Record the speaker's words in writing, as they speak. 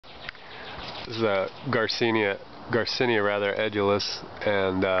This is a Garcinia rather, edulis,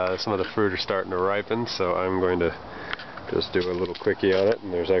 and some of the fruit are starting to ripen, so I'm going to just do a little quickie on it,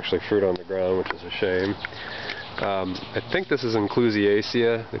 and there's actually fruit on the ground, which is a shame. I think this is in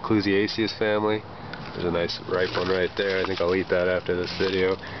Clusiaceae, the Clusiaceae family. There's a nice ripe one right there. I think I'll eat that after this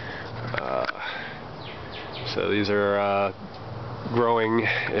video. So these are growing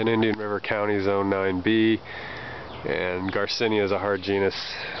in Indian River County Zone 9B, and Garcinia is a hard genus.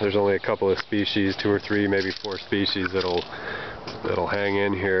 There's only a couple of species, 2 or 3, maybe 4 species that'll hang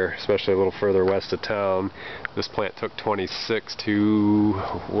in here, especially a little further west of town. This plant took 26 to,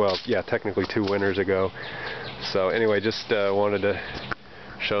 well, yeah, technically 2 winters ago. So anyway, just wanted to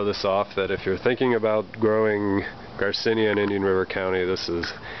show this off, that if you're thinking about growing Garcinia in Indian River County, this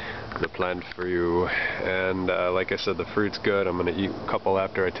is the plant for you. And like I said, the fruit's good. I'm going to eat a couple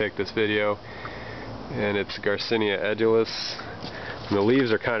after I take this video. And it's Garcinia edulis. And the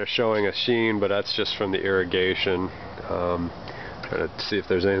leaves are kind of showing a sheen, but that's just from the irrigation. Trying to see if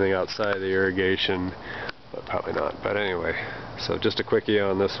there's anything outside the irrigation, but probably not. But anyway, so just a quickie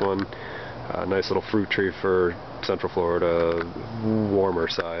on this one. Nice little fruit tree for Central Florida, warmer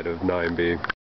side of 9B.